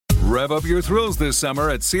Rev up your thrills this summer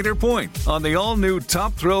at Cedar Point on the all-new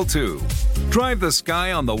Top Thrill 2. Drive the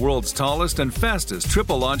sky on the world's tallest and fastest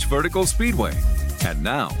triple-launch vertical speedway. And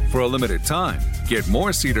now, for a limited time, get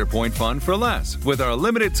more Cedar Point fun for less with our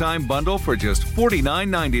limited-time bundle for just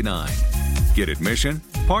 $49.99. Get admission,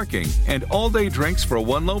 parking, and all-day drinks for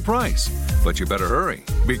one low price. But you better hurry,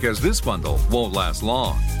 because this bundle won't last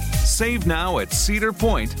long. Save now at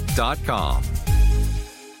cedarpoint.com.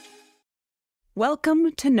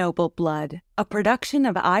 Welcome to Noble Blood, a production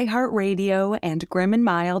of iHeartRadio and Grim and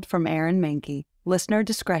Mild from Aaron Mahnke. Listener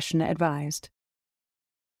discretion advised.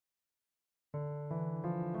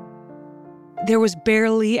 There was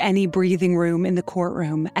barely any breathing room in the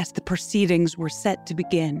courtroom as the proceedings were set to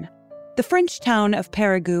begin. The French town of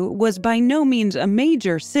Périgueux was by no means a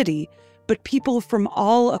major city, but people from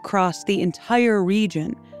all across the entire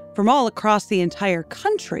region, from all across the entire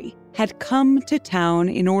country, had come to town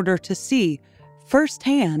in order to see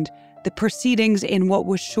firsthand the proceedings in what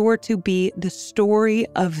was sure to be the story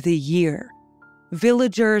of the year.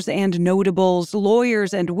 Villagers and notables,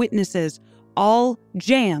 lawyers and witnesses, all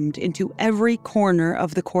jammed into every corner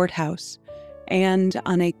of the courthouse. And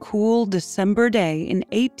on a cool December day in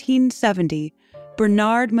 1870,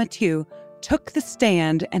 Bernard Mathieu took the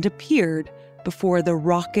stand and appeared before the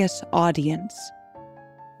raucous audience.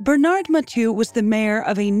 Bernard Mathieu was the mayor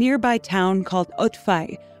of a nearby town called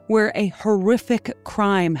Hautefeuille, where a horrific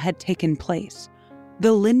crime had taken place: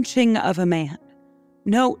 the lynching of a man.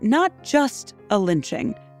 No, not just a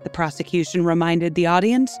lynching, the prosecution reminded the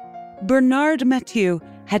audience. Bernard Mathieu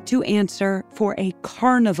had to answer for a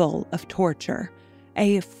carnival of torture,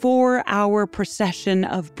 a 4-hour procession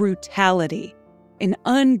of brutality, an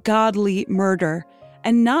ungodly murder,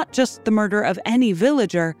 and not just the murder of any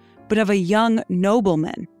villager, but of a young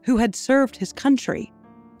nobleman who had served his country.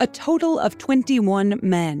 A total of 21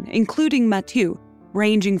 men, including Mathieu,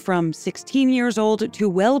 ranging from 16 years old to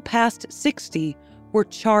well past 60, were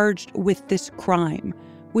charged with this crime,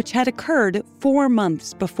 which had occurred 4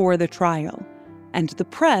 months before the trial, and the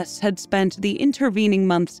press had spent the intervening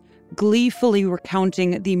months gleefully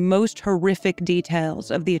recounting the most horrific details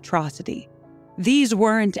of the atrocity. These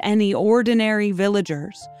weren't any ordinary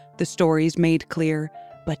villagers, the stories made clear,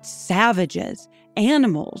 but savages,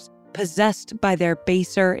 animals, possessed by their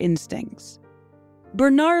baser instincts.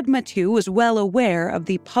 Bernard Mathieu was well aware of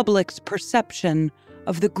the public's perception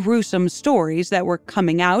of the gruesome stories that were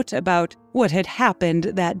coming out about what had happened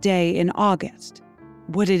that day in August.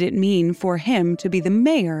 What did it mean for him to be the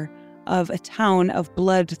mayor of a town of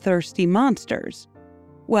bloodthirsty monsters?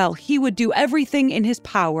 Well, he would do everything in his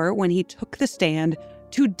power when he took the stand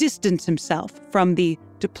to distance himself from the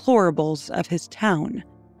deplorables of his town.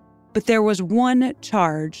 But there was one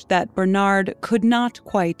charge that Bernard could not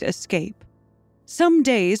quite escape. Some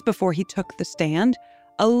days before he took the stand,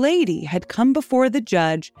 a lady had come before the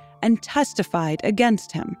judge and testified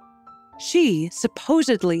against him. She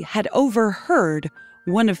supposedly had overheard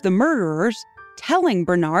one of the murderers telling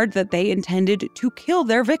Bernard that they intended to kill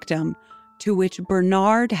their victim, to which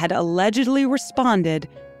Bernard had allegedly responded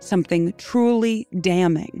something truly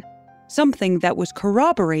damning, something that was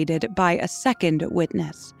corroborated by a second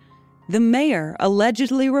witness. The mayor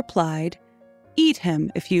allegedly replied, "Eat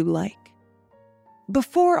him if you like."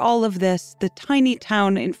 Before all of this, the tiny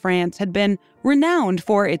town in France had been renowned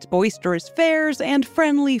for its boisterous fairs and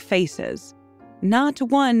friendly faces. Not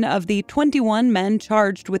one of the 21 men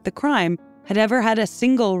charged with the crime had ever had a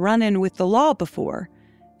single run-in with the law before.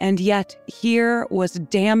 And yet, here was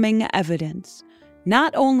damning evidence,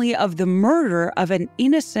 not only of the murder of an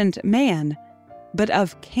innocent man, but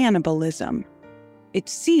of cannibalism. It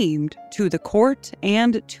seemed to the court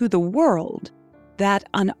and to the world that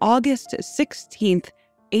on August 16th,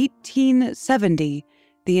 1870,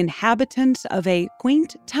 the inhabitants of a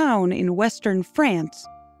quaint town in western France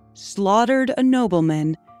slaughtered a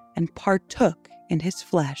nobleman and partook in his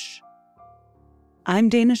flesh. I'm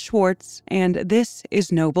Dana Schwartz, and this is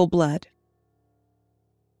Noble Blood.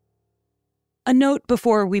 A note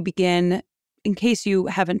before we begin. In case you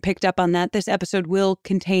haven't picked up on that, this episode will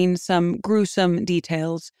contain some gruesome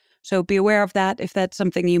details, so be aware of that if that's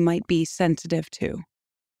something you might be sensitive to.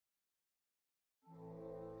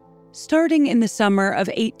 Starting in the summer of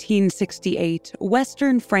 1868,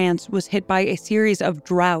 Western France was hit by a series of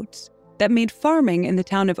droughts that made farming in the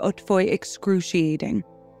town of Hautefeuille excruciating.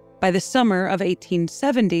 By the summer of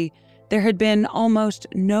 1870, there had been almost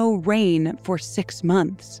no rain for 6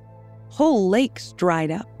 months. Whole lakes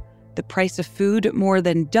dried up. The price of food more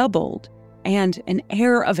than doubled, and an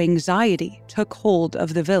air of anxiety took hold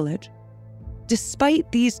of the village. Despite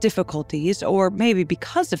these difficulties, or maybe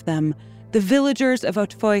because of them, the villagers of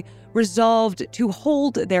Hautefeuille resolved to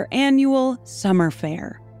hold their annual summer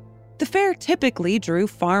fair. The fair typically drew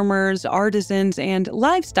farmers, artisans, and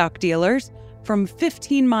livestock dealers from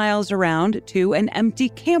 15 miles around to an empty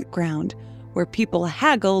campground where people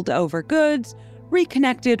haggled over goods,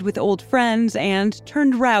 reconnected with old friends, and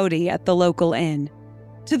turned rowdy at the local inn.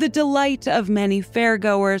 To the delight of many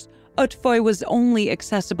fairgoers, Hautefeuille was only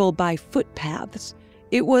accessible by footpaths.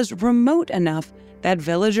 It was remote enough that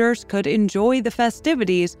villagers could enjoy the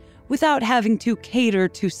festivities without having to cater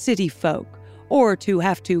to city folk or to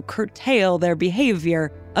have to curtail their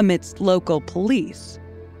behavior amidst local police.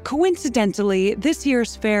 Coincidentally, this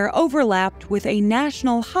year's fair overlapped with a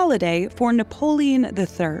national holiday for Napoleon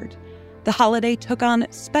III. The holiday took on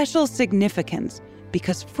special significance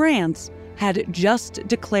because France had just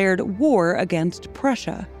declared war against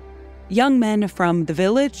Prussia. Young men from the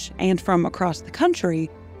village and from across the country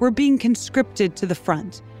were being conscripted to the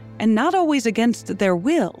front, and not always against their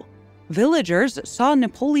will. Villagers saw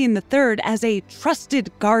Napoleon III as a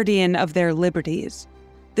trusted guardian of their liberties.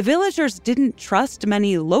 The villagers didn't trust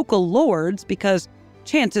many local lords because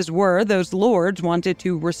chances were those lords wanted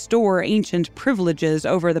to restore ancient privileges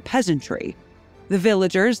over the peasantry. The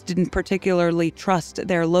villagers didn't particularly trust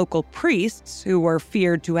their local priests, who were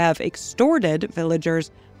feared to have extorted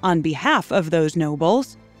villagers on behalf of those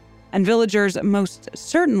nobles. And villagers most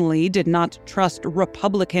certainly did not trust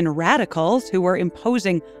Republican radicals who were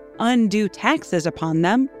imposing undue taxes upon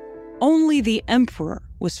them. Only the emperor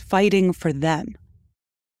was fighting for them.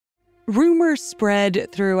 Rumors spread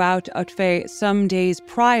throughout Hautefeuille some days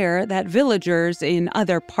prior that villagers in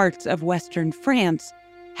other parts of western France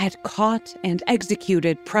had caught and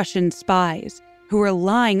executed Prussian spies who were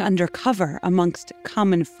lying under cover amongst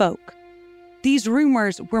common folk. These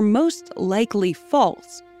rumors were most likely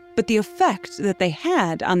false, but the effect that they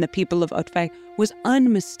had on the people of Hautefeuille was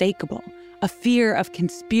unmistakable, a fear of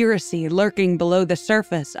conspiracy lurking below the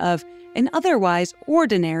surface of an otherwise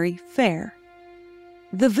ordinary fair.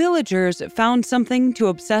 The villagers found something to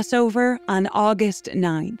obsess over on August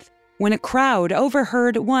 9th, when a crowd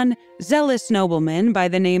overheard one zealous nobleman by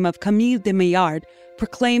the name of Camille de Maillard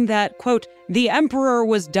proclaim that, quote, the emperor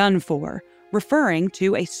was done for, referring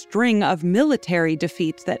to a string of military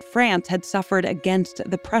defeats that France had suffered against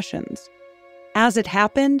the Prussians. As it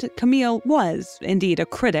happened, Camille was indeed a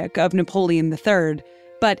critic of Napoleon III,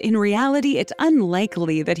 but in reality, it's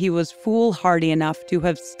unlikely that he was foolhardy enough to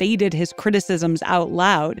have stated his criticisms out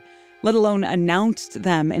loud, let alone announced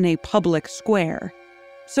them in a public square.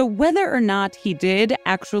 So whether or not he did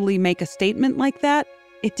actually make a statement like that,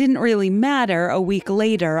 it didn't really matter a week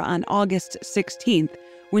later on August 16th,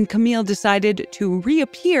 when Camille decided to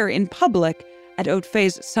reappear in public at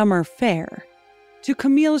Hautefeuille's summer fair. To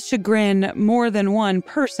Camille's chagrin, more than one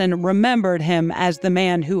person remembered him as the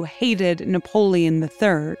man who hated Napoleon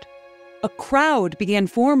III. A crowd began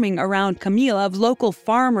forming around Camille of local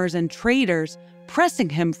farmers and traders, pressing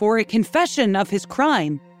him for a confession of his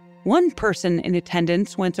crime. One person in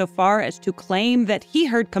attendance went so far as to claim that he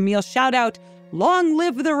heard Camille shout out, "Long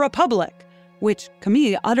live the Republic!" which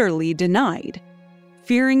Camille utterly denied.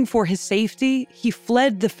 Fearing for his safety, he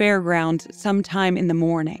fled the fairgrounds sometime in the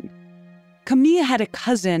morning. Camille had a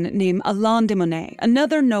cousin named Alain de Monet,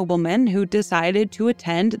 another nobleman who decided to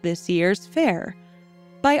attend this year's fair.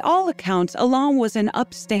 By all accounts, Alain was an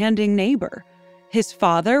upstanding neighbor. His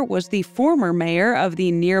father was the former mayor of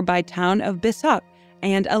the nearby town of Bissac,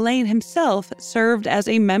 and Alain himself served as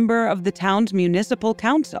a member of the town's municipal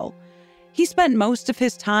council. He spent most of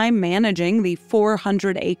his time managing the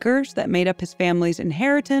 400 acres that made up his family's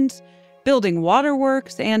inheritance, building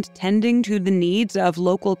waterworks, and tending to the needs of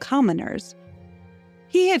local commoners.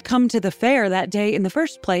 He had come to the fair that day in the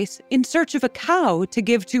first place in search of a cow to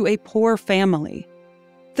give to a poor family.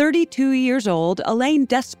 32 years old, Alain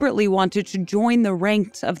desperately wanted to join the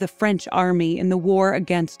ranks of the French army in the war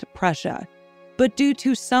against Prussia. But due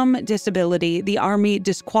to some disability, the army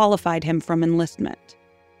disqualified him from enlistment.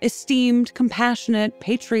 Esteemed, compassionate,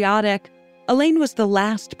 patriotic, Alain was the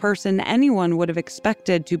last person anyone would have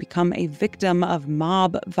expected to become a victim of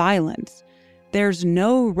mob violence. There's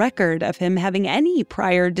no record of him having any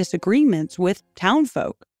prior disagreements with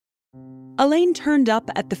townfolk. Alain turned up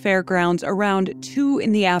at the fairgrounds around 2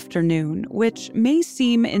 in the afternoon, which may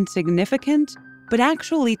seem insignificant, but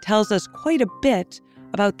actually tells us quite a bit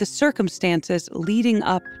about the circumstances leading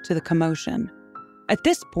up to the commotion. At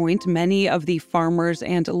this point, many of the farmers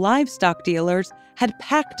and livestock dealers had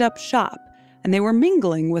packed up shop, and they were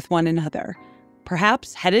mingling with one another,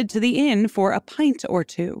 perhaps headed to the inn for a pint or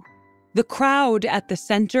two. The crowd at the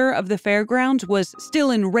center of the fairgrounds was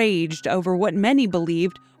still enraged over what many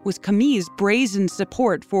believed was Camille's brazen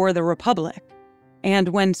support for the Republic. And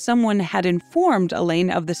when someone had informed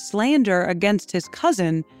Alain of the slander against his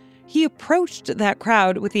cousin, he approached that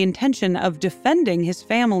crowd with the intention of defending his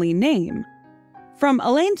family name. From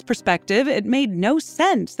Alain's perspective, it made no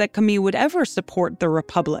sense that Camille would ever support the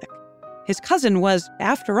Republic. His cousin was,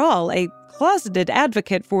 after all, a closeted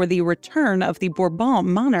advocate for the return of the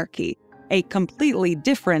Bourbon monarchy, a completely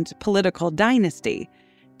different political dynasty.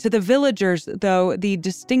 To the villagers, though, the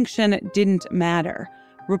distinction didn't matter.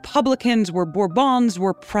 Republicans were Bourbons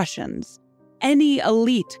were Prussians. Any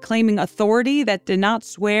elite claiming authority that did not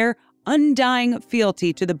swear undying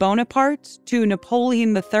fealty to the Bonapartes, to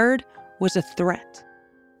Napoleon III, was a threat.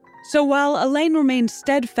 So while Alain remained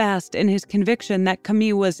steadfast in his conviction that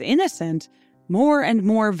Camille was innocent, more and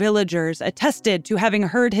more villagers attested to having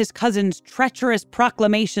heard his cousin's treacherous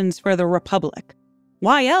proclamations for the Republic.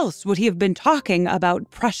 Why else would he have been talking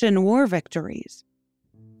about Prussian war victories?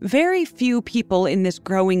 Very few people in this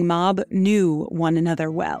growing mob knew one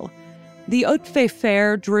another well. The Hautefeuille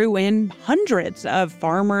Fair drew in hundreds of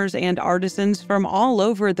farmers and artisans from all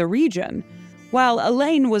over the region. While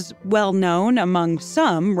Alain was well known among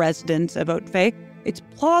some residents of Hautefeuille, it's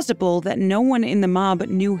plausible that no one in the mob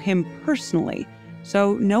knew him personally,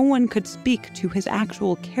 so no one could speak to his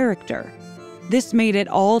actual character. This made it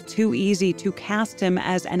all too easy to cast him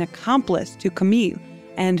as an accomplice to Camille,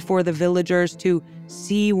 and for the villagers to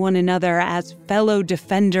see one another as fellow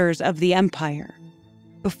defenders of the empire.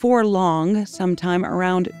 Before long, sometime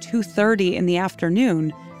around 2:30 in the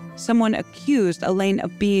afternoon, someone accused Alain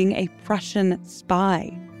of being a Prussian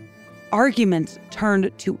spy. Arguments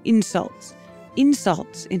turned to insults,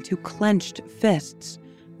 insults into clenched fists.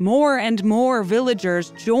 More and more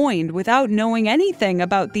villagers joined without knowing anything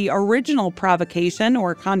about the original provocation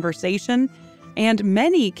or conversation, and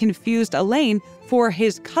many confused Alain for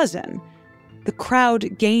his cousin. The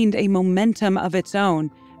crowd gained a momentum of its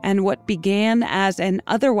own, and what began as an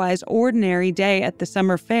otherwise ordinary day at the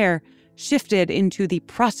summer fair shifted into the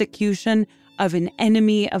prosecution of an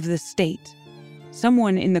enemy of the state.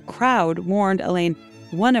 Someone in the crowd warned Alain,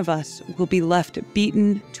 "One of us will be left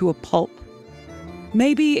beaten to a pulp."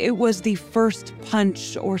 Maybe it was the first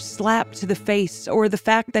punch or slap to the face, or the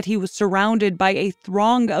fact that he was surrounded by a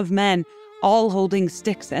throng of men, all holding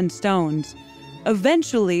sticks and stones.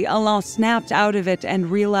 Eventually, Alain snapped out of it and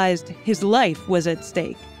realized his life was at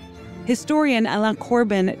stake. Historian Alain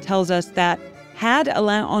Corbin tells us that had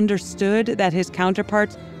Alain understood that his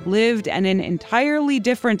counterparts lived in an entirely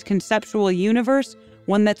different conceptual universe,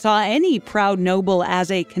 one that saw any proud noble as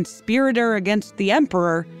a conspirator against the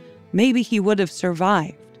emperor, maybe he would have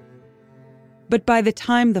survived. But by the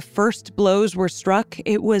time the first blows were struck,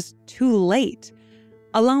 it was too late.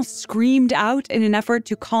 Alain screamed out in an effort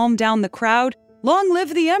to calm down the crowd, "Long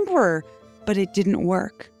live the emperor!" But it didn't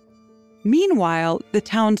work. Meanwhile, the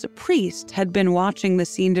town's priest had been watching the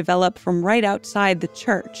scene develop from right outside the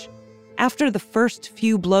church. After the first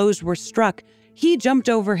few blows were struck, he jumped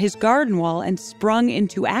over his garden wall and sprung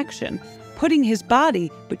into action, putting his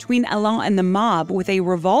body between Alain and the mob with a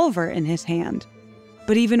revolver in his hand.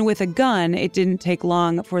 But even with a gun, it didn't take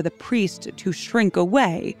long for the priest to shrink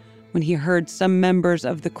away when he heard some members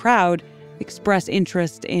of the crowd express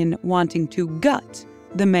interest in wanting to gut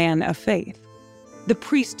the man of faith. The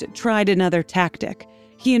priest tried another tactic.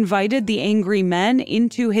 He invited the angry men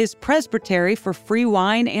into his presbytery for free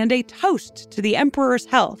wine and a toast to the emperor's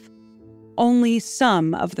health. Only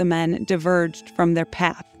some of the men diverged from their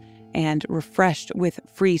path, and refreshed with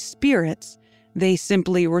free spirits, they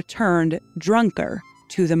simply returned drunker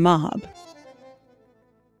to the mob.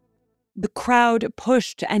 The crowd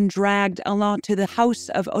pushed and dragged Alain to the house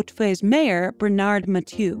of Hautefeuille's mayor, Bernard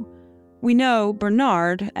Mathieu. We know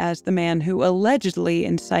Bernard as the man who allegedly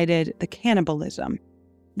incited the cannibalism.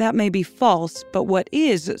 That may be false, but what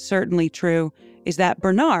is certainly true is that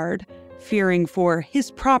Bernard, fearing for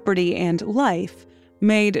his property and life,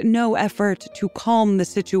 made no effort to calm the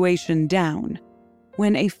situation down.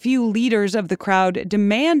 When a few leaders of the crowd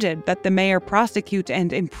demanded that the mayor prosecute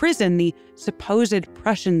and imprison the supposed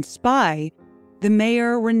Prussian spy, the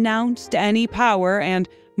mayor renounced any power and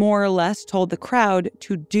more or less told the crowd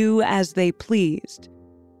to do as they pleased.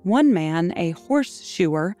 One man, a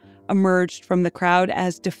horseshoer, emerged from the crowd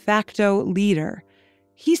as de facto leader.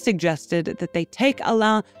 He suggested that they take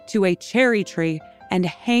Alain to a cherry tree and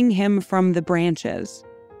hang him from the branches.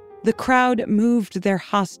 The crowd moved their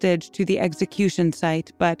hostage to the execution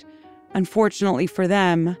site, but unfortunately for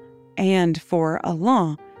them, and for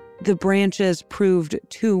Alain, the branches proved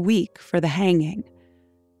too weak for the hanging.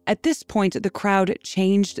 At this point, the crowd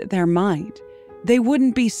changed their mind. They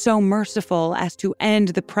wouldn't be so merciful as to end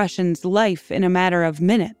the Prussian's life in a matter of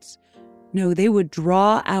minutes. No, they would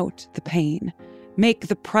draw out the pain, make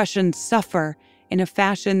the Prussian suffer in a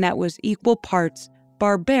fashion that was equal parts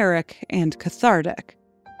barbaric and cathartic.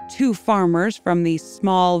 2 farmers from the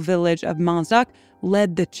small village of Manzac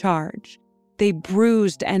led the charge. They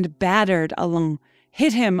bruised and battered Alain,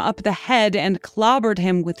 hit him up the head and clobbered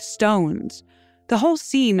him with stones. The whole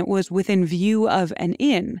scene was within view of an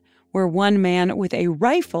inn, where one man with a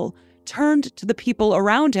rifle turned to the people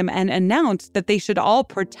around him and announced that they should all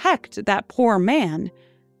protect that poor man.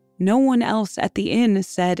 No one else at the inn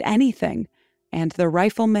said anything, and the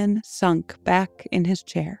rifleman sunk back in his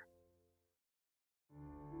chair.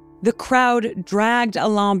 The crowd dragged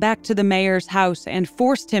Alain back to the mayor's house and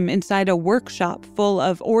forced him inside a workshop full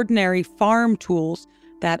of ordinary farm tools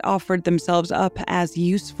that offered themselves up as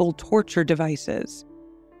useful torture devices.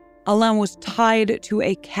 Alain was tied to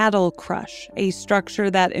a cattle crush, a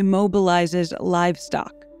structure that immobilizes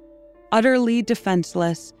livestock. Utterly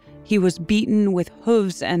defenseless, he was beaten with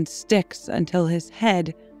hooves and sticks until his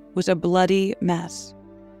head was a bloody mess.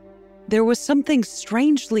 There was something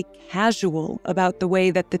strangely casual about the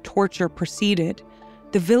way that the torture proceeded.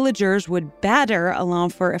 The villagers would batter Alain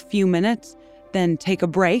for a few minutes, then take a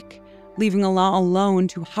break, leaving Alain alone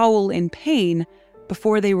to howl in pain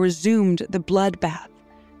before they resumed the bloodbath.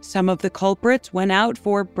 Some of the culprits went out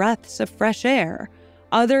for breaths of fresh air.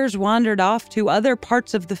 Others wandered off to other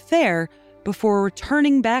parts of the fair before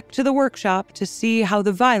returning back to the workshop to see how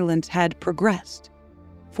the violence had progressed.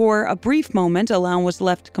 For a brief moment, Alain was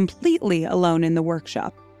left completely alone in the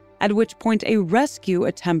workshop, at which point a rescue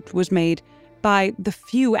attempt was made by the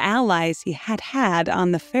few allies he had had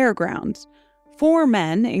on the fairgrounds. 4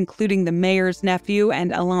 men, including the mayor's nephew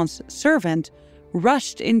and Alain's servant,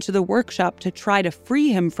 rushed into the workshop to try to free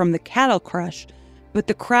him from the cattle crush, but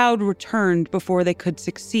the crowd returned before they could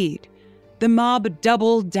succeed. The mob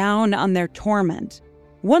doubled down on their torment.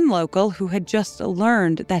 One local, who had just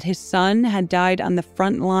learned that his son had died on the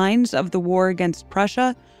front lines of the war against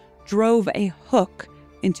Prussia, drove a hook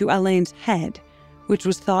into Alain's head, which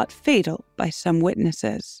was thought fatal by some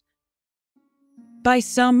witnesses. By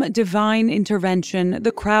some divine intervention,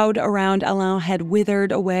 the crowd around Alain had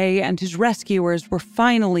withered away, and his rescuers were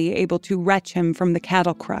finally able to wrench him from the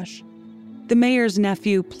cattle crush. The mayor's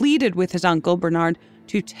nephew pleaded with his uncle, Bernard,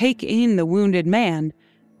 to take in the wounded man,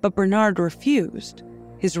 but Bernard refused.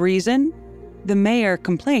 His reason? The mayor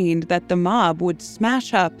complained that the mob would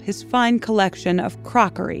smash up his fine collection of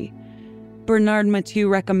crockery. Bernard Mathieu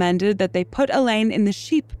recommended that they put Alain in the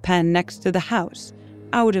sheep pen next to the house,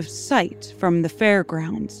 out of sight from the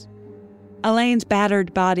fairgrounds. Alain's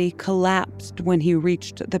battered body collapsed when he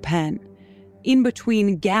reached the pen. In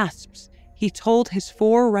between gasps, he told his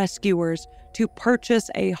 4 rescuers to purchase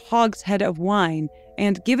a hogshead of wine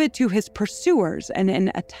and give it to his pursuers in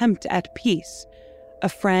an attempt at peace. A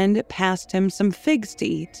friend passed him some figs to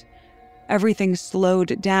eat. Everything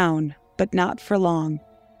slowed down, but not for long.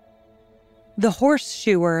 The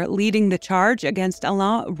horseshoer leading the charge against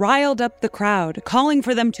Alain riled up the crowd, calling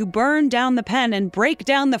for them to burn down the pen and break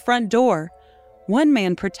down the front door. One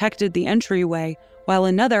man protected the entryway, while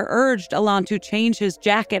another urged Alain to change his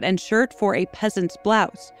jacket and shirt for a peasant's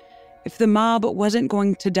blouse. If the mob wasn't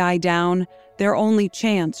going to die down, their only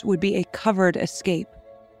chance would be a covered escape.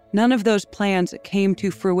 None of those plans came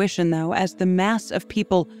to fruition, though, as the mass of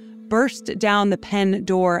people burst down the pen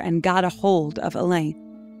door and got a hold of Alain.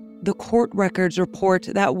 The court records report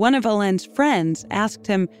that one of Alain's friends asked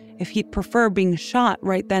him if he'd prefer being shot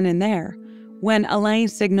right then and there. When Alain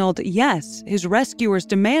signaled yes, his rescuers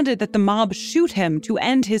demanded that the mob shoot him to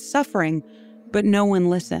end his suffering, but no one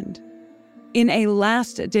listened. In a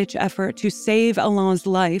last-ditch effort to save Alain's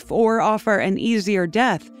life or offer an easier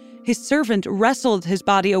death, his servant wrestled his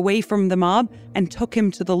body away from the mob and took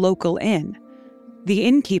him to the local inn. The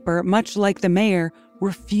innkeeper, much like the mayor,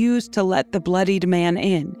 refused to let the bloodied man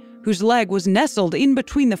in, whose leg was nestled in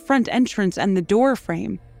between the front entrance and the door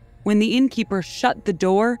frame. When the innkeeper shut the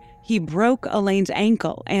door, he broke Alain's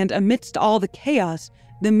ankle, and amidst all the chaos,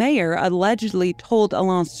 the mayor allegedly told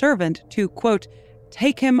Alain's servant to, quote,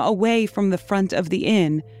 take him away from the front of the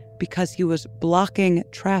inn because he was blocking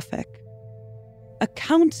traffic.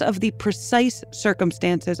 Accounts of the precise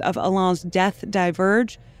circumstances of Alain's death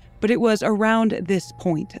diverge, but it was around this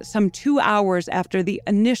point, some 2 hours after the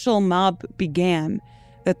initial mob began,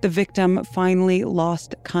 that the victim finally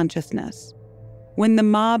lost consciousness. When the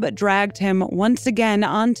mob dragged him once again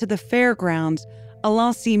onto the fairgrounds,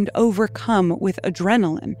 Alain seemed overcome with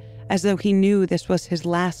adrenaline, as though he knew this was his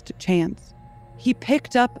last chance. He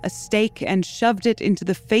picked up a stake and shoved it into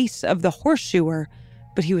the face of the horseshoer,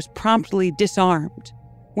 but he was promptly disarmed.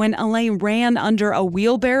 When Alain ran under a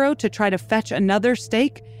wheelbarrow to try to fetch another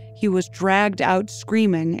stake, he was dragged out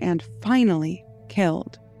screaming and finally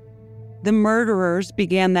killed. The murderers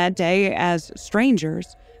began that day as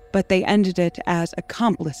strangers, but they ended it as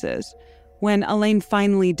accomplices. When Alain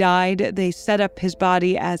finally died, they set up his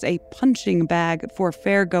body as a punching bag for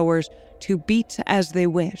fairgoers to beat as they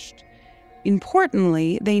wished.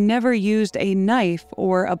 Importantly, they never used a knife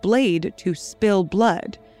or a blade to spill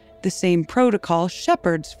blood, the same protocol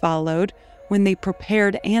shepherds followed when they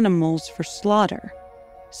prepared animals for slaughter.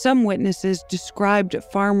 Some witnesses described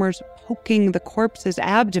farmers poking the corpse's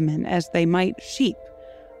abdomen as they might sheep.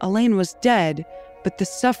 Alain was dead, but the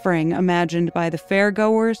suffering imagined by the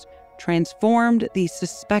fairgoers transformed the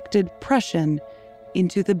suspected Prussian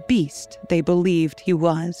into the beast they believed he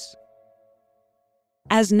was.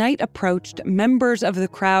 As night approached, members of the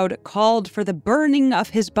crowd called for the burning of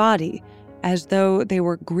his body, as though they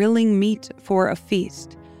were grilling meat for a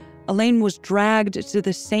feast. Alain was dragged to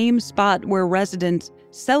the same spot where residents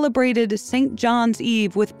celebrated St. John's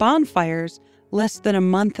Eve with bonfires less than a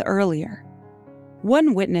month earlier.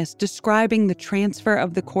 One witness describing the transfer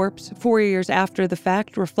of the corpse 4 years after the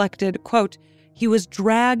fact reflected, quote, "He was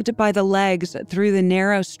dragged by the legs through the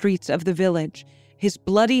narrow streets of the village, his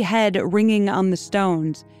bloody head ringing on the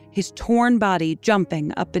stones, his torn body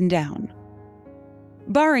jumping up and down."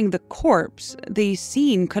 Barring the corpse, the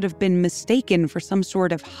scene could have been mistaken for some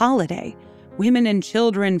sort of holiday. Women and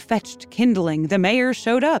children fetched kindling. The mayor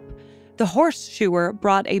showed up. The horseshoer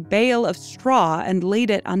brought a bale of straw and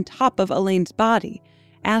laid it on top of Alain's body,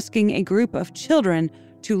 asking a group of children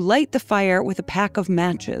to light the fire with a pack of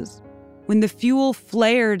matches. When the fuel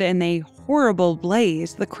flared in a horrible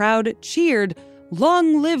blaze, the crowd cheered,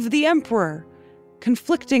 "Long live the emperor!"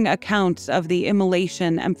 Conflicting accounts of the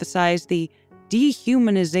immolation emphasized the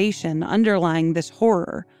dehumanization underlying this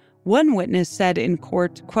horror. One witness said in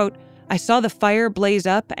court, quote, "I saw the fire blaze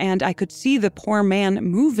up and I could see the poor man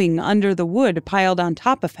moving under the wood piled on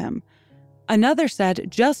top of him." Another said,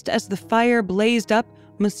 "Just as the fire blazed up,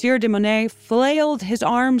 Monsieur de Monet flailed his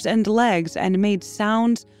arms and legs and made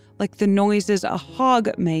sounds like the noises a hog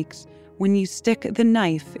makes when you stick the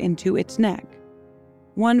knife into its neck."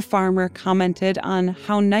 One farmer commented on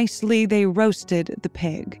how nicely they roasted the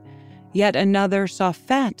pig. Yet another saw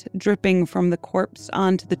fat dripping from the corpse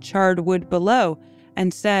onto the charred wood below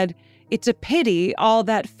and said, "It's a pity all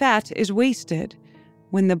that fat is wasted."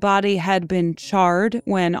 When the body had been charred,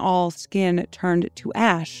 when all skin turned to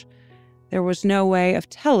ash, there was no way of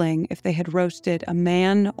telling if they had roasted a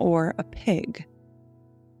man or a pig.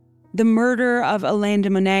 The murder of Alain de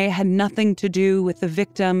Monet had nothing to do with the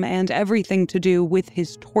victim and everything to do with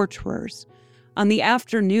his torturers. On the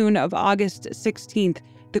afternoon of August 16th,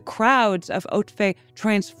 the crowds of Hautefeuille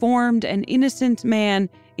transformed an innocent man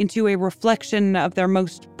into a reflection of their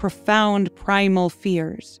most profound primal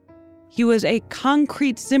fears. He was a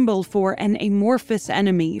concrete symbol for an amorphous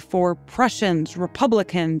enemy, for Prussians,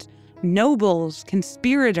 Republicans, nobles,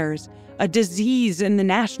 conspirators, a disease in the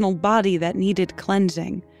national body that needed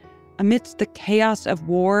cleansing. Amidst the chaos of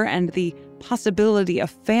war and the possibility of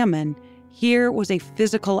famine, here was a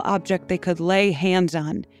physical object they could lay hands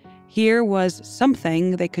on. Here was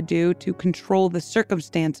something they could do to control the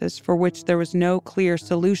circumstances for which there was no clear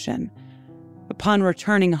solution. Upon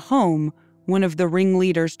returning home, one of the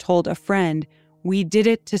ringleaders told a friend, "We did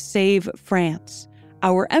it to save France.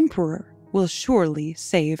 Our emperor will surely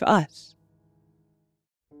save us."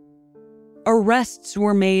 Arrests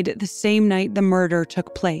were made the same night the murder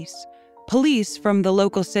took place. Police from the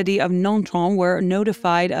local city of Nontron were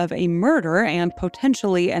notified of a murder and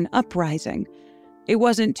potentially an uprising. It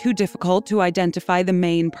wasn't too difficult to identify the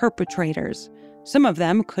main perpetrators. Some of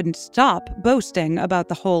them couldn't stop boasting about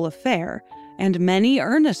the whole affair, and many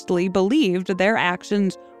earnestly believed their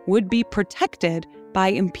actions would be protected by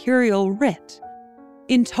imperial writ.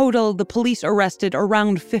 In total, the police arrested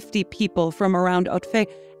around 50 people from around Hautefeuille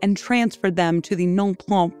and transferred them to the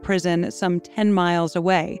Nontron prison some 10 miles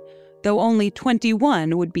away, though only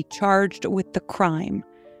 21 would be charged with the crime.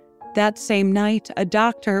 That same night, a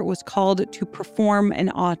doctor was called to perform an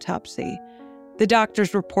autopsy. The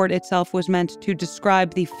doctor's report itself was meant to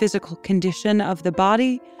describe the physical condition of the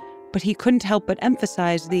body, but he couldn't help but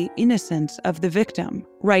emphasize the innocence of the victim,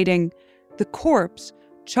 writing, "The corpse,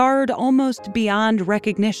 charred almost beyond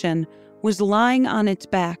recognition, was lying on its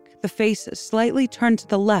back, the face slightly turned to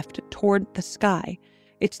the left toward the sky,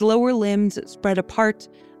 its lower limbs spread apart,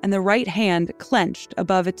 and the right hand clenched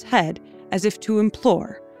above its head as if to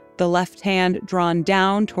implore, the left hand drawn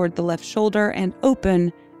down toward the left shoulder and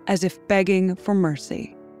open as if begging for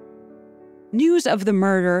mercy." News of the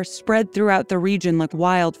murder spread throughout the region like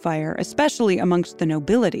wildfire, especially amongst the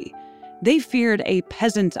nobility. They feared a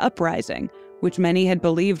peasants' uprising, which many had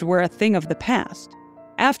believed were a thing of the past.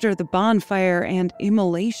 After the bonfire and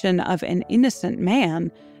immolation of an innocent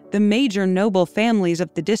man, the major noble families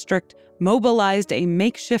of the district mobilized a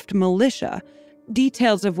makeshift militia,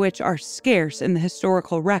 details of which are scarce in the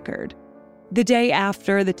historical record. The day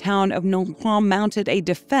after, the town of Nohant mounted a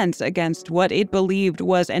defense against what it believed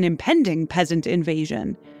was an impending peasant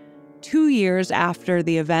invasion. 2 years after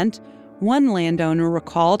the event, one landowner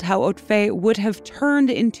recalled how Hautefeuille would have turned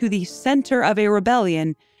into the center of a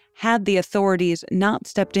rebellion had the authorities not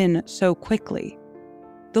stepped in so quickly.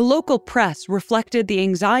 The local press reflected the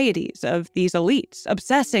anxieties of these elites,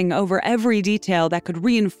 obsessing over every detail that could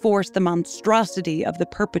reinforce the monstrosity of the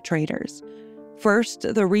perpetrators. First,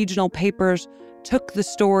 the regional papers took the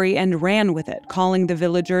story and ran with it, calling the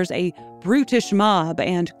villagers a brutish mob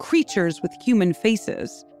and creatures with human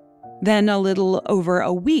faces. Then, a little over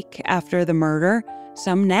a week after the murder,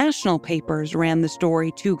 some national papers ran the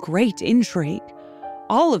story to great intrigue.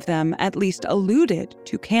 All of them at least alluded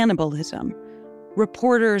to cannibalism.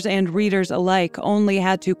 Reporters and readers alike only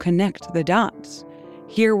had to connect the dots.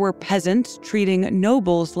 Here were peasants treating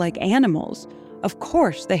nobles like animals. Of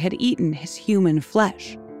course, they had eaten his human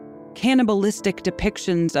flesh. Cannibalistic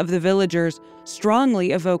depictions of the villagers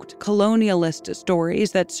strongly evoked colonialist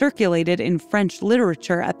stories that circulated in French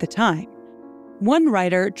literature at the time. One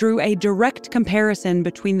writer drew a direct comparison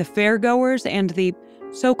between the fairgoers and the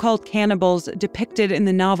so-called cannibals depicted in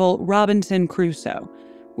the novel Robinson Crusoe,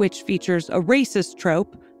 which features a racist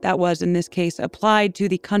trope that was, in this case, applied to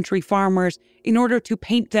the country farmers in order to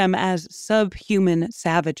paint them as subhuman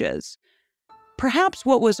savages. Perhaps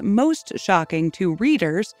what was most shocking to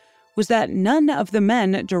readers was that none of the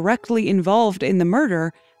men directly involved in the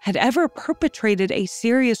murder had ever perpetrated a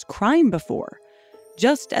serious crime before.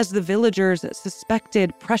 Just as the villagers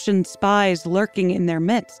suspected Prussian spies lurking in their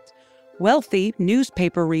midst, wealthy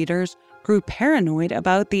newspaper readers grew paranoid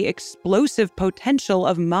about the explosive potential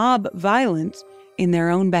of mob violence in their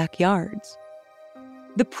own backyards.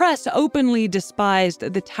 The press openly despised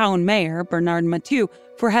the town mayor, Bernard Mathieu,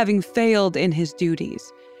 for having failed in his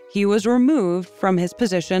duties. He was removed from his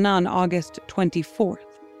position on August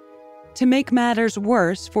 24th. To make matters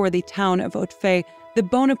worse for the town of Hautefeuille, the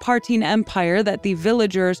Bonapartine Empire that the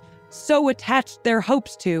villagers so attached their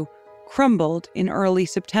hopes to crumbled in early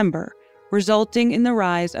September, resulting in the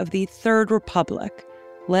rise of the Third Republic,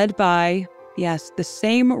 led by, yes, the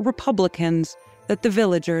same Republicans that the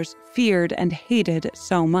villagers feared and hated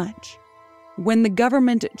so much. When the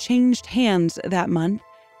government changed hands that month,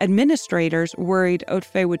 administrators worried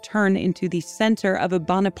Hautefeuille would turn into the center of a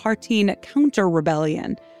Bonapartine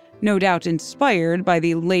counter-rebellion, no doubt inspired by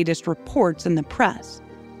the latest reports in the press.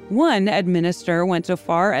 One administrator went so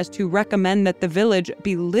far as to recommend that the village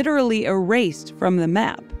be literally erased from the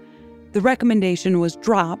map. The recommendation was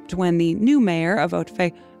dropped when the new mayor of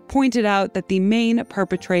Hautefeuille pointed out that the main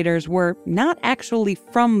perpetrators were not actually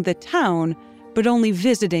from the town, but only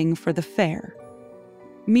visiting for the fair.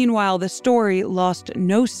 Meanwhile, the story lost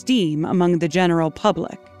no steam among the general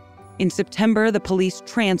public. In September, the police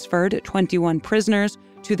transferred 21 prisoners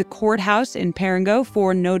to the courthouse in Parengo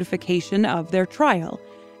for notification of their trial,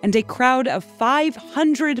 and a crowd of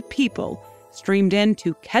 500 people streamed in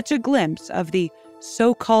to catch a glimpse of the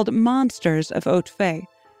so-called monsters of Hautefeuille.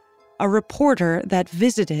 A reporter that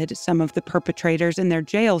visited some of the perpetrators in their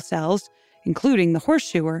jail cells, including the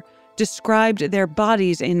horseshoer, described their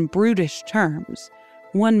bodies in brutish terms.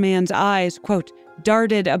 One man's eyes, quote,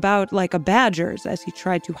 darted about like a badger's as he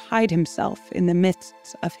tried to hide himself in the midst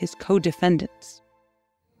of his co-defendants.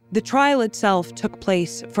 The trial itself took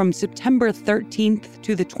place from September 13th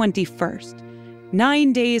to the 21st.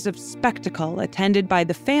 9 days of spectacle attended by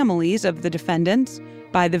the families of the defendants,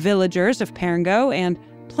 by the villagers of Parengo, and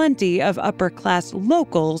plenty of upper-class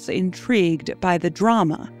locals intrigued by the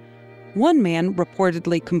drama. One man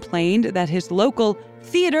reportedly complained that his local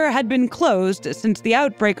theater had been closed since the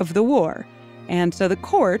outbreak of the war, and so the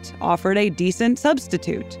court offered a decent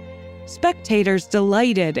substitute. Spectators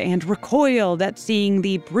delighted and recoiled at seeing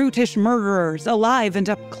the brutish murderers alive and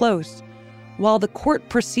up close, while the court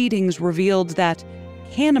proceedings revealed that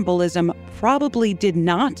cannibalism probably did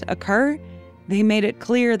not occur. They made it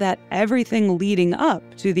clear that everything leading up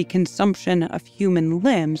to the consumption of human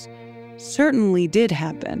limbs certainly did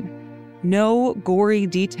happen. No gory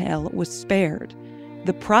detail was spared.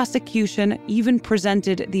 The prosecution even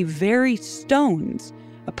presented the very stones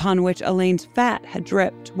upon which Alain's fat had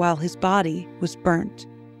dripped while his body was burnt.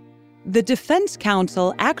 The defense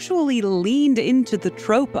counsel actually leaned into the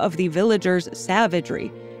trope of the villagers'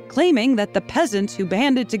 savagery, claiming that the peasants who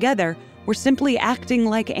banded together were simply acting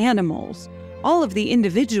like animals. All of the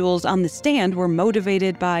individuals on the stand were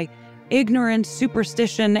motivated by ignorance,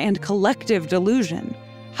 superstition, and collective delusion.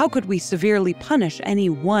 How could we severely punish any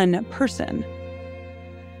one person?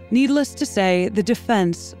 Needless to say, the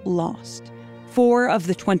defense lost. 4 of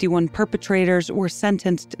the 21 perpetrators were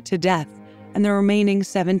sentenced to death, and the remaining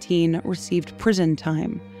 17 received prison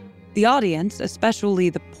time. The audience, especially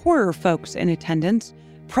the poorer folks in attendance,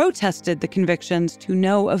 protested the convictions to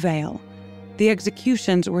no avail. The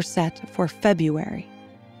executions were set for February.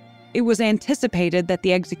 It was anticipated that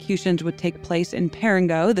the executions would take place in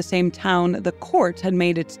Parengo, the same town the court had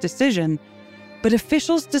made its decision, but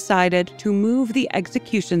officials decided to move the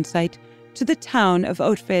execution site to the town of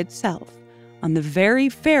Hautefeuille itself, on the very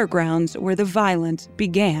fairgrounds where the violence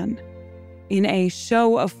began. In a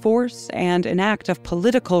show of force and an act of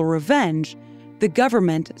political revenge, the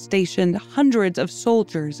government stationed hundreds of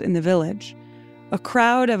soldiers in the village. A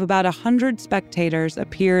crowd of about 100 spectators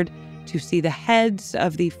appeared to see the heads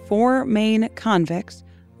of the 4 main convicts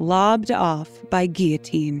lobbed off by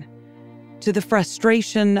guillotine. To the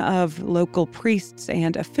frustration of local priests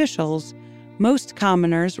and officials, most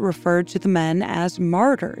commoners referred to the men as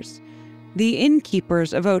martyrs. The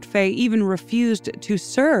innkeepers of Hautefeuille even refused to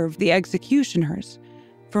serve the executioners.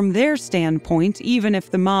 From their standpoint, even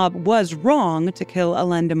if the mob was wrong to kill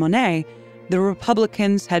Alain de Monet, the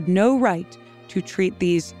Republicans had no right to treat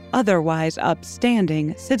these otherwise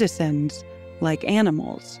upstanding citizens like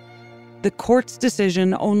animals. The court's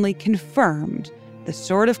decision only confirmed the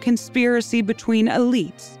sort of conspiracy between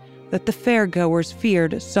elites that the fairgoers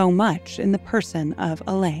feared so much in the person of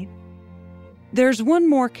Alain. There's one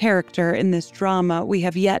more character in this drama we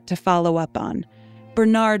have yet to follow up on: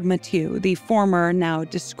 Bernard Mathieu, the former, now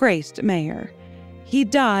disgraced mayor. He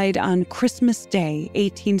died on Christmas Day,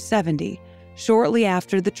 1870, shortly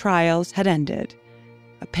after the trials had ended.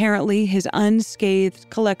 Apparently, his unscathed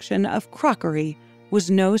collection of crockery was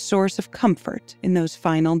no source of comfort in those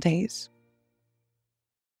final days.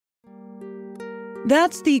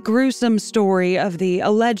 That's the gruesome story of the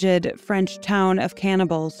alleged French town of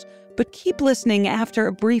cannibals. But keep listening after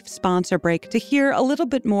a brief sponsor break to hear a little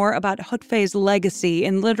bit more about Hautefeuille's legacy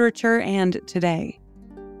in literature and today.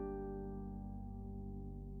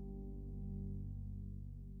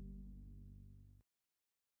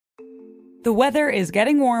 The weather is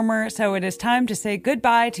getting warmer, so it is time to say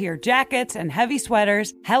goodbye to your jackets and heavy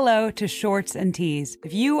sweaters. Hello to shorts and tees.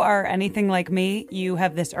 If you are anything like me, you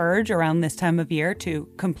have this urge around this time of year to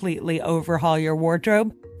completely overhaul your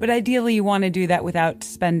wardrobe, but ideally you want to do that without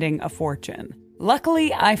spending a fortune.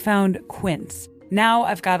 Luckily, I found Quince. Now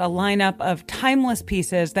I've got a lineup of timeless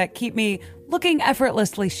pieces that keep me looking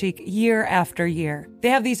effortlessly chic year after year. They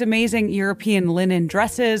have these amazing European linen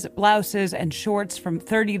dresses, blouses, and shorts from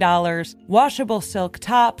 $30, washable silk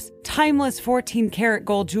tops, timeless 14-karat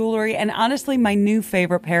gold jewelry, and honestly, my new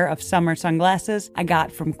favorite pair of summer sunglasses I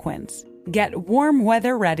got from Quince. Get warm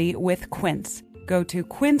weather ready with Quince. Go to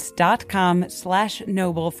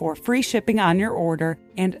quince.com/noble for free shipping on your order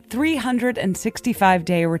and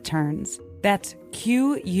 365-day returns. That's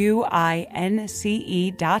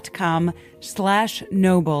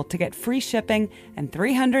QUINCE.com/noble to get free shipping and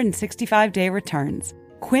 365-day returns.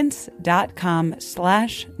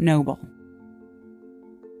 Quince.com/noble.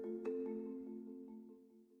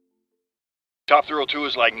 Top Thrill 2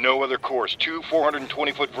 is like no other course. 2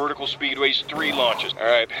 420-foot vertical speedways, 3 launches. All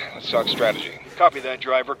right, let's talk strategy. Copy that,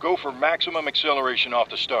 driver. Go for maximum acceleration off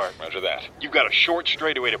the start. Roger that. You've got a short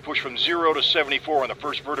straightaway to push from 0 to 74 on the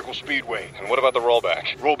first vertical speedway. And what about the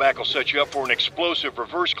rollback? Rollback will set you up for an explosive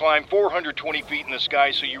reverse climb 420 feet in the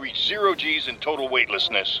sky so you reach 0 G's in total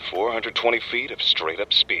weightlessness. 420 feet of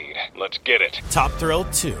straight-up speed. Let's get it. Top Thrill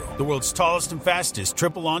 2, the world's tallest and fastest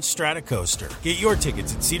triple-launch stratocoaster. Get your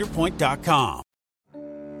tickets at cedarpoint.com.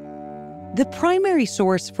 The primary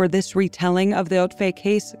source for this retelling of the Hautefeuille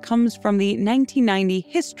case comes from the 1990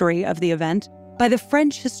 history of the event by the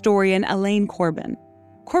French historian Alain Corbin.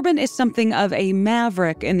 Corbin is something of a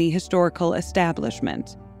maverick in the historical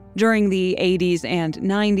establishment. During the 80s and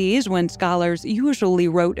 90s, when scholars usually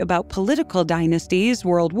wrote about political dynasties,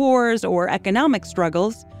 world wars, or economic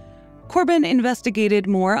struggles, Corbin investigated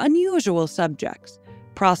more unusual subjects: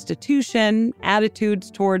 prostitution,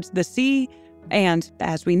 attitudes towards the sea, and,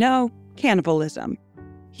 as we know, cannibalism.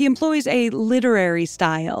 He employs a literary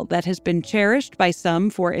style that has been cherished by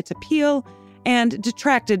some for its appeal and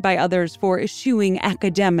detracted by others for eschewing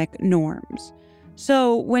academic norms.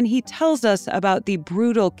 So when he tells us about the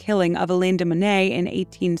brutal killing of Alain de Monet in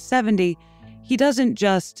 1870, he doesn't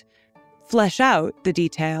just flesh out the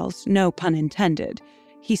details, no pun intended.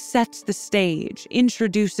 He sets the stage,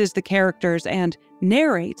 introduces the characters, and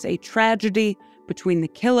narrates a tragedy between the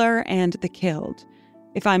killer and the killed.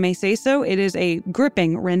 If I may say so, it is a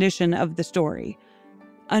gripping rendition of the story.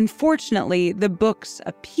 Unfortunately, the book's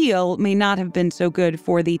appeal may not have been so good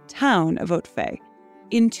for the town of Hautefeuille.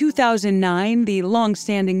 In 2009, the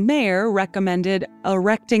long-standing mayor recommended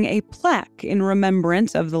erecting a plaque in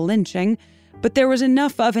remembrance of the lynching, but there was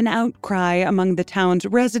enough of an outcry among the town's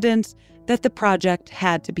residents that the project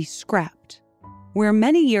had to be scrapped. Where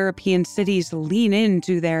many European cities lean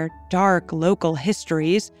into their dark local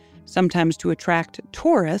histories, sometimes to attract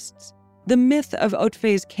tourists, the myth of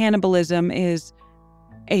Hautefeuille's cannibalism is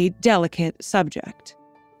a delicate subject.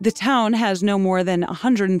 The town has no more than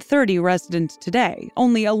 130 residents today,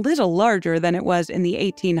 only a little larger than it was in the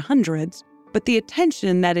 1800s, but the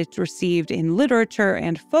attention that it's received in literature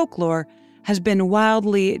and folklore has been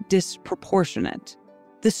wildly disproportionate.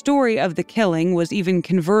 The story of the killing was even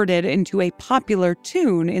converted into a popular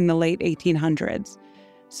tune in the late 1800s.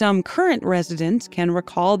 Some current residents can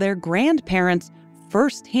recall their grandparents'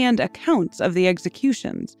 first-hand accounts of the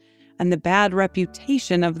executions and the bad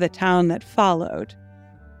reputation of the town that followed.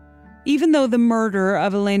 Even though the murder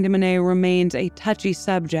of Alain de Monnet remains a touchy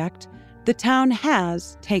subject, the town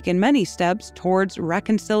has taken many steps towards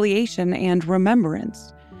reconciliation and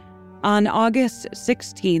remembrance. On August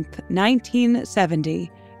 16,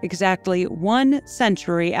 1970, exactly 1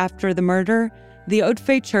 century after the murder, the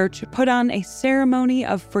Hautefeuille Church put on a ceremony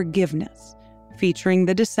of forgiveness featuring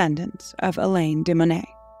the descendants of Alain de Monnet.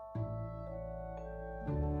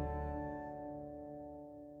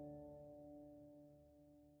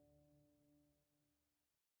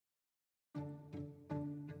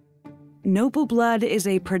 Noble Blood is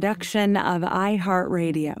a production of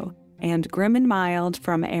iHeartRadio and Grim and Mild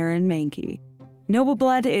from Aaron Mahnke. Noble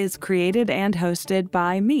Blood is created and hosted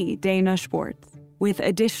by me, Dana Schwartz, with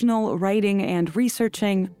additional writing and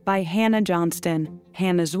researching by Hannah Johnston,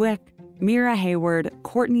 Hannah Zwick, Mira Hayward,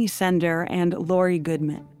 Courtney Sender, and Lori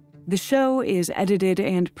Goodman. The show is edited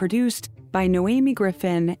and produced by Noemi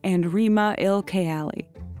Griffin and Rima Il-Kayali,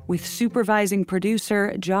 with supervising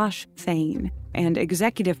producer Josh Thane and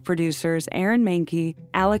executive producers Aaron Mahnke,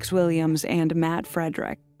 Alex Williams, and Matt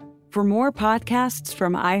Frederick. For more podcasts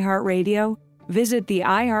from iHeartRadio, visit the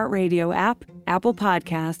iHeartRadio app, Apple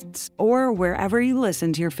Podcasts, or wherever you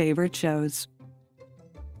listen to your favorite shows.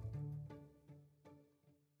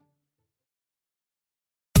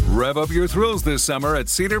 Rev up your thrills this summer at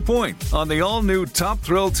Cedar Point on the all-new Top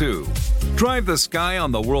Thrill 2. Drive the sky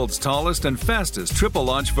on the world's tallest and fastest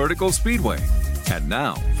triple-launch vertical speedway. And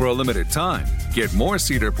now, for a limited time, get more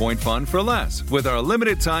Cedar Point fun for less with our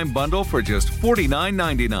limited-time bundle for just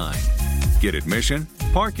 $49.99. Get admission,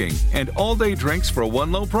 parking, and all-day drinks for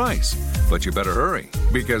one low price. But you better hurry,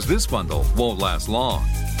 because this bundle won't last long.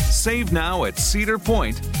 Save now at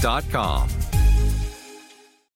cedarpoint.com.